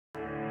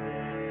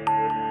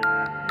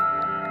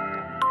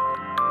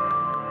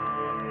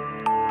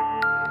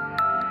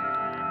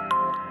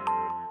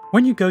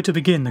When you go to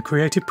begin the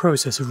creative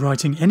process of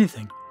writing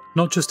anything,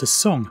 not just a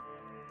song,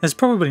 there's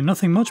probably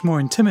nothing much more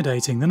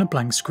intimidating than a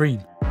blank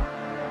screen.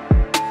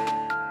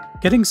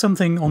 Getting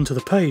something onto the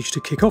page to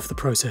kick off the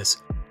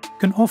process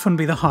can often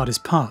be the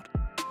hardest part.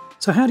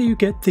 So how do you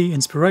get the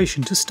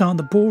inspiration to start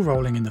the ball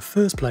rolling in the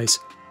first place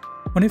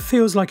when it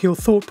feels like your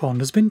thought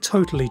pond has been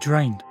totally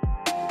drained?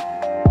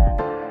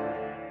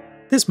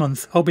 This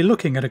month I'll be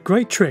looking at a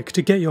great trick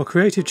to get your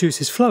creative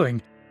juices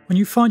flowing when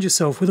you find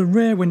yourself with a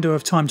rare window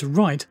of time to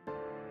write,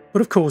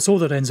 but of course all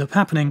that ends up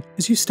happening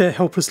is you stare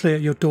helplessly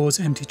at your door's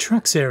empty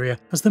tracks area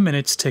as the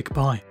minutes tick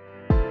by.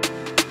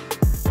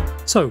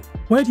 So,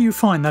 where do you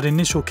find that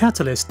initial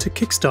catalyst to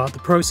kickstart the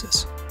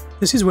process?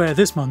 This is where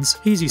this month's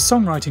Easy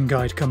Songwriting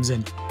Guide comes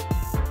in,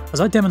 as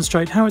I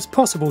demonstrate how it's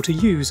possible to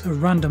use a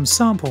random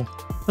sample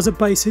as a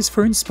basis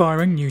for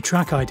inspiring new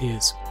track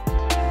ideas.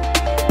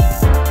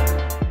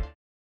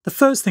 The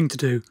first thing to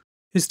do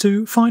is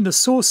to find a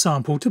source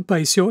sample to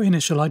base your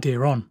initial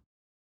idea on.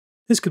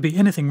 This could be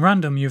anything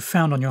random you've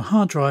found on your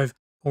hard drive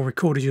or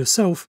recorded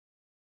yourself,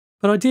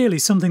 but ideally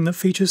something that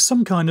features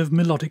some kind of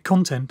melodic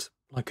content,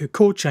 like a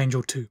chord change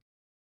or two.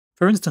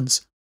 For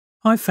instance,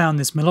 I found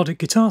this melodic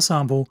guitar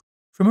sample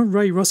from a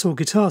Ray Russell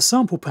guitar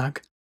sample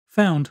pack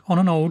found on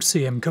an old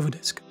CM cover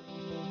disc.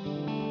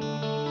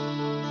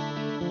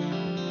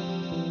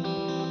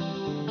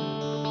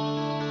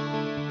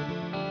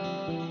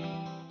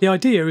 The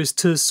idea is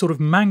to sort of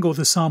mangle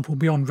the sample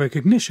beyond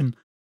recognition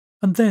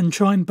and then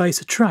try and base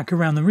a track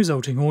around the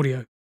resulting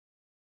audio.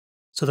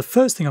 So the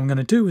first thing I'm going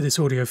to do with this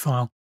audio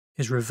file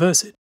is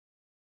reverse it.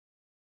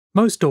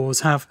 Most DAWs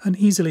have an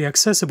easily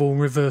accessible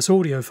reverse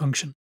audio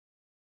function.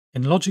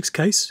 In Logic's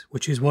case,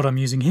 which is what I'm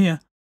using here,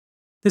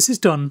 this is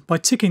done by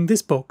ticking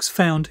this box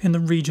found in the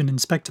Region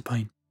Inspector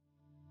pane.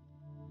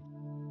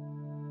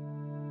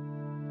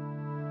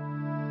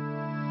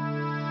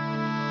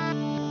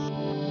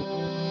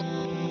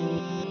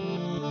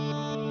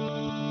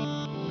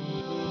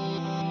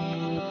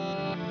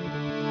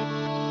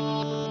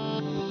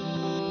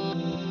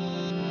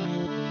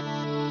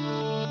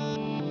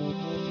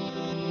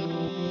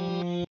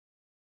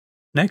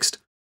 Next,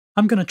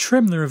 I'm going to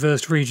trim the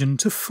reversed region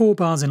to 4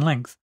 bars in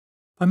length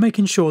by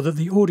making sure that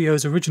the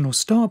audio's original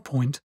start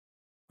point,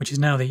 which is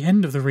now the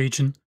end of the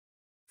region,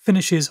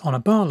 finishes on a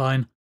bar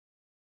line,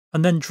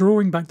 and then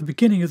drawing back the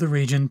beginning of the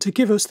region to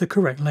give us the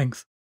correct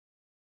length.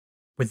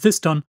 With this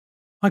done,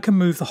 I can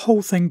move the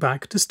whole thing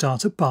back to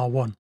start at bar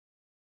 1.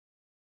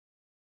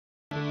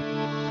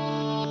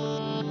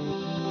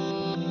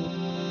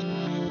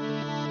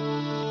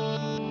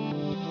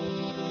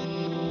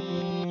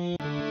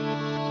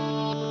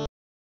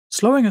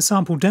 Slowing a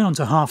sample down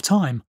to half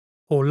time,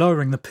 or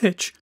lowering the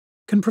pitch,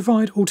 can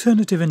provide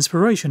alternative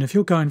inspiration if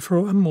you're going for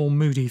a more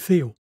moody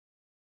feel.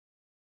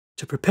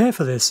 To prepare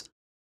for this,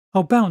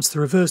 I'll bounce the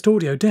reversed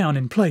audio down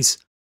in place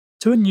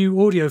to a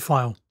new audio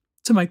file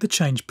to make the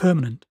change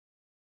permanent,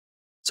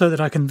 so that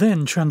I can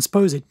then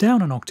transpose it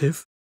down an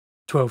octave,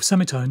 12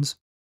 semitones,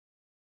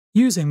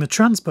 using the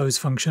transpose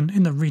function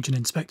in the Region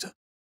Inspector.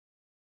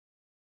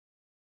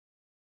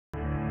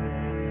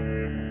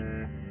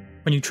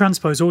 When you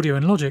transpose audio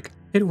in Logic,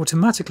 it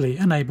automatically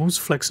enables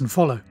Flex and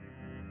Follow,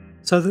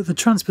 so that the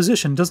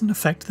transposition doesn't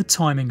affect the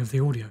timing of the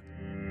audio.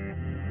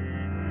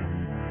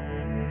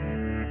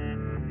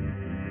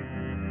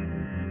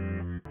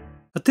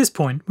 At this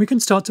point, we can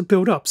start to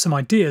build up some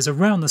ideas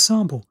around the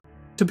sample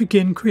to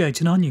begin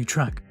creating our new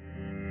track.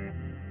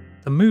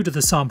 The mood of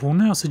the sample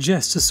now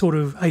suggests a sort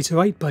of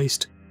 808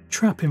 based,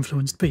 trap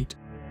influenced beat.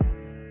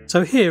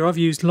 So here I've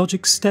used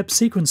Logic's step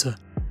sequencer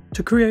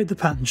to create the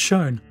pattern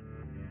shown,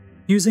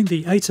 using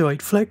the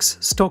 808 Flex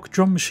stock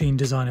drum machine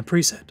designer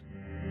preset.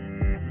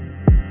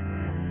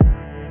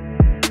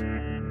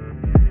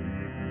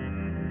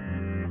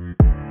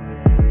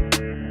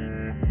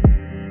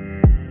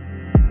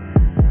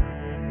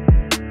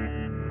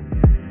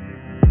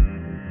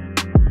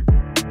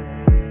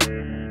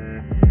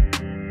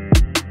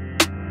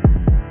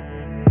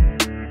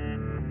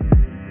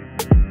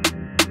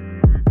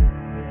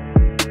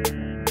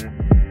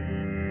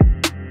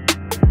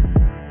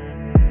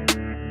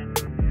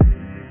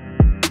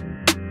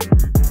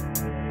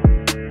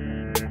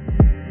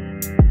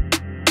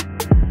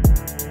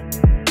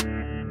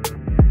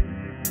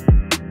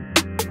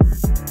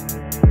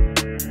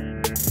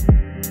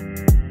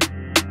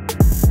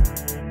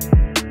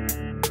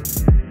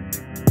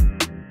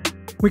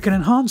 We can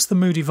enhance the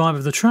moody vibe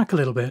of the track a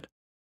little bit,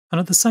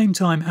 and at the same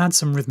time add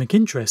some rhythmic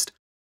interest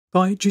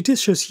by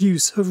judicious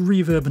use of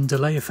reverb and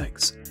delay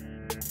effects.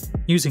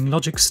 Using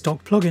Logic's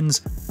stock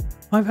plugins,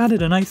 I've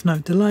added an 8th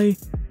note delay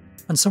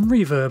and some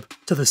reverb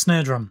to the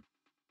snare drum.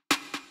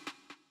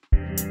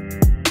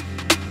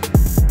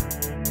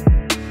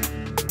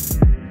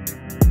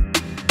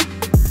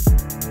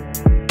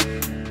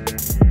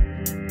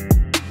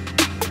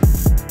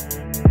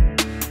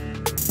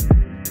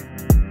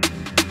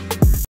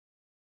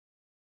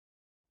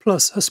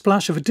 Plus a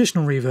splash of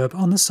additional reverb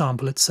on the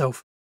sample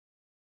itself.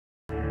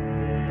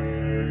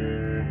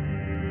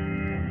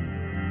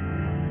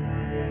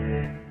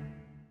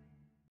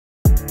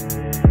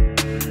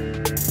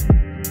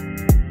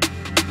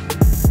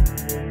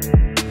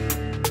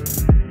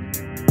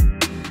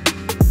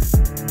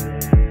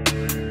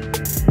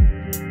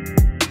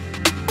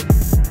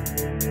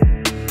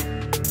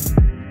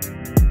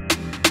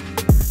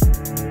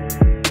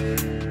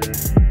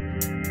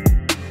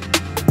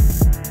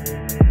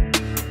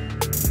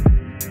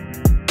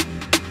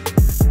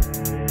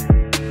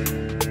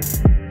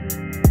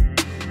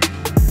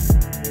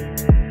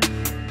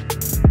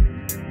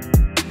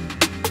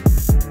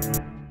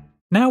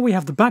 we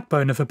have the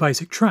backbone of a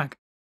basic track,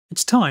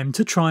 it's time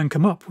to try and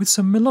come up with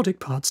some melodic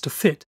parts to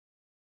fit,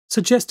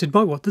 suggested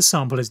by what the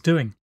sample is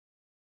doing.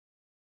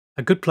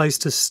 A good place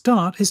to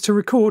start is to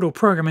record or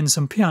program in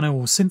some piano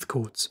or synth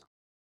chords.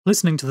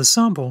 Listening to the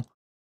sample,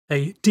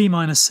 a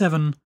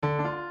D-7,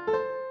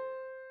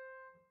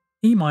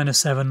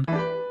 E-7,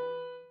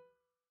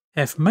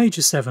 F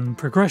major 7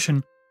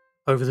 progression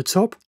over the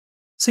top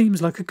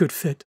seems like a good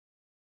fit.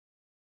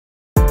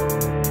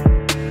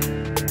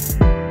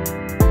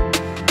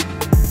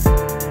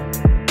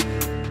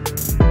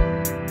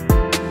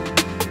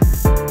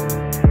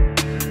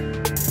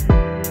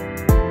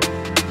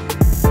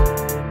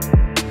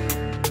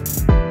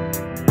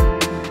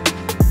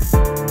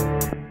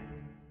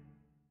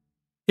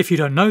 If you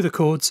don't know the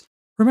chords,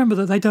 remember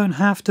that they don't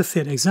have to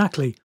fit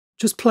exactly,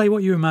 just play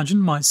what you imagine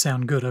might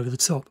sound good over the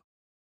top.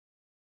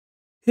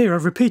 Here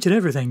I've repeated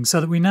everything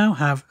so that we now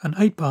have an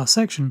 8-bar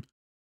section,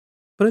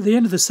 but at the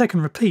end of the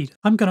second repeat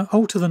I'm going to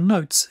alter the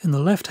notes in the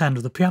left hand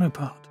of the piano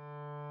part.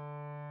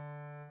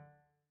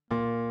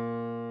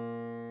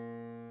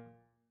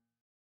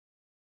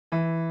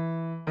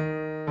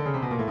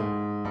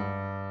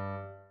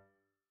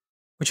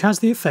 Which has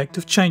the effect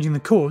of changing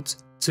the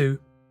chords to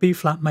B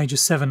flat major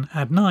 7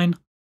 add 9,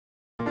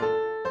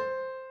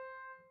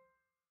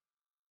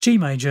 G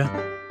major,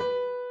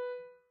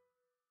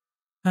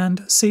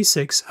 and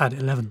C6 add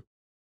 11.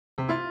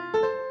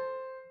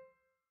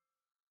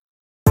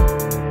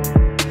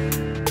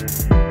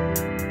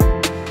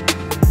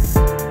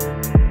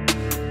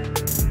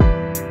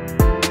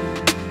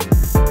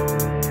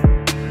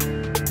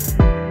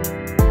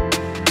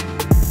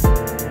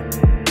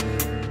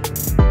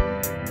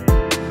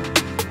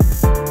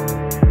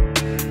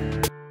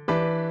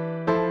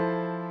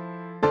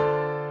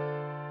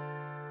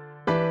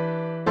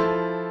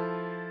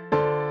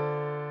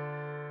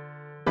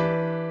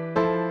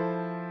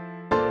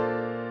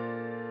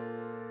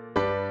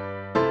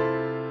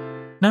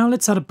 Now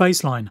let's add a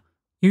bass line,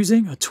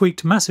 using a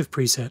tweaked massive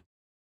preset,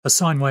 a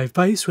sine wave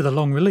bass with a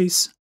long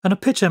release, and a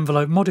pitch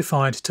envelope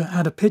modified to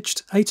add a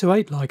pitched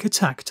 808-like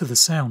attack to the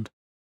sound.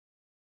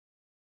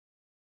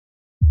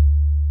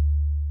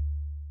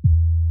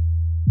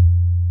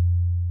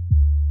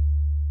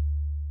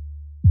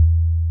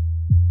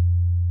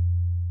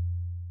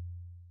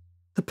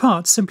 The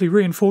part simply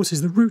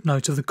reinforces the root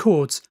note of the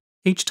chords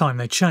each time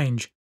they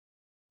change,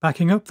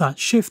 backing up that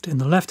shift in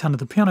the left hand of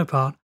the piano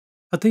part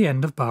at the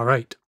end of bar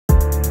 8.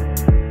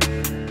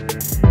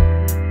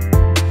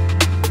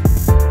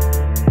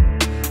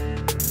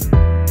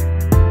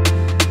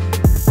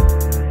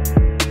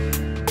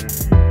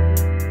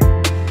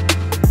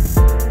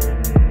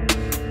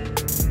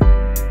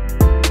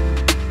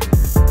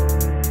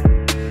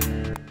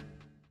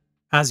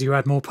 As you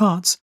add more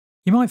parts,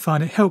 you might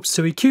find it helps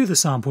to EQ the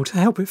sample to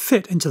help it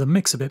fit into the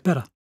mix a bit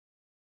better.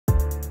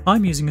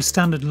 I'm using a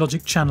standard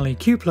Logic Channel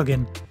EQ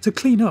plugin to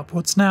clean up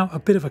what's now a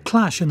bit of a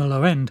clash in the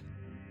low end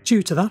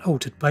due to that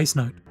altered bass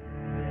note.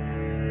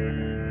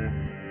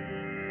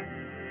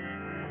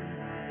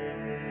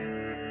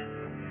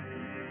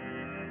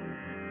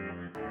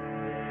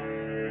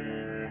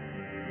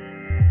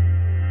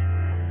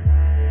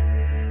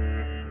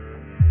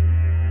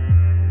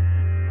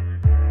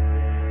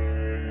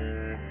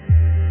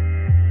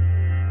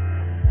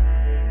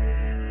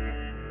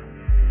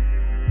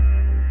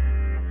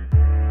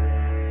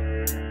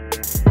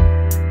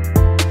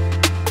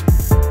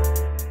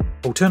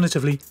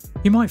 Alternatively,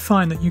 you might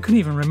find that you can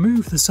even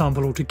remove the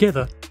sample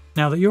altogether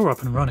now that you're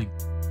up and running.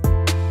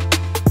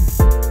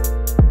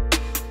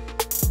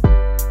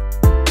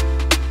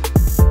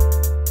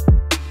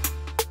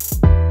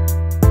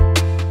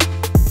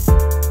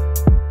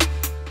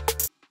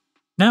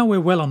 Now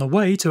we're well on the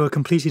way to a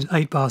completed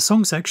 8-bar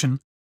song section,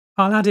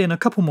 I'll add in a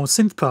couple more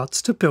synth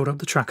parts to build up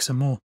the track some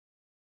more.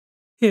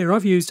 Here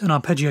I've used an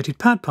arpeggiated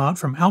pad part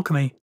from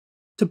Alchemy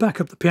to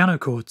back up the piano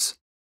chords.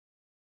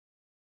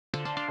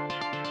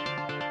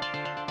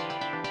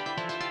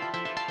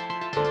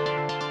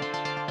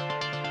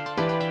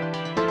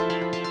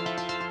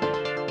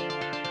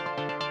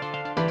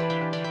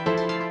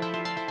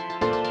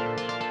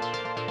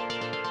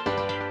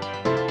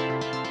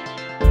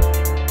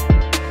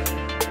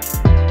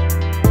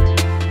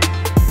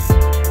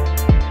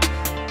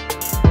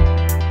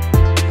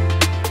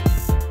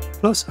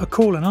 Plus a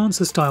call and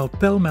answer style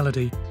bell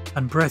melody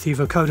and breathy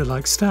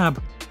vocoder-like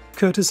stab,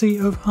 courtesy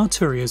of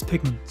Arturia's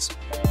Pigments.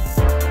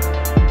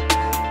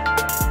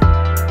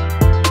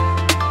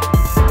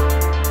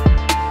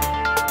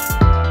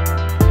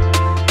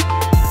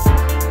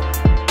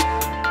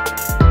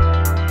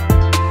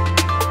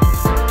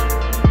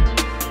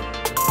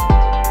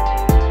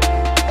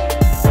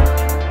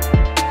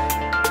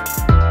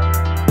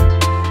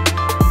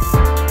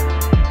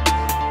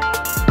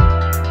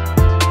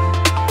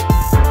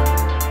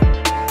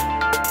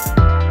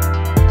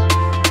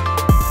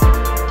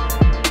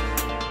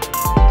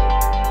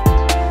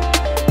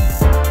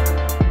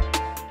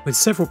 With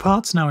several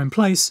parts now in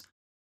place,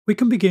 we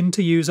can begin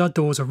to use our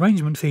DAW's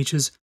arrangement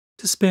features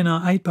to spin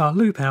our 8-bar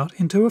loop out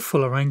into a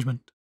full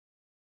arrangement.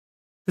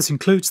 This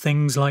includes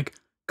things like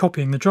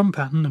copying the drum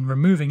pattern and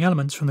removing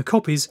elements from the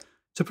copies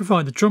to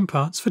provide the drum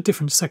parts for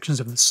different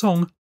sections of the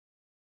song,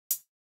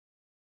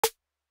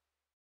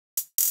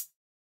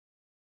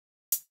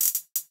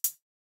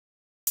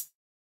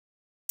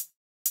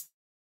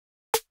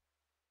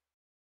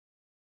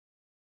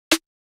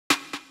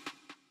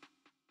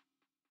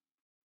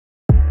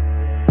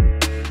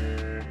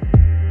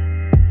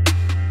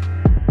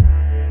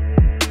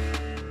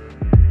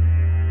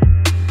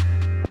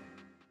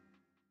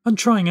 and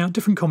trying out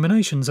different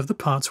combinations of the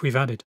parts we've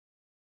added.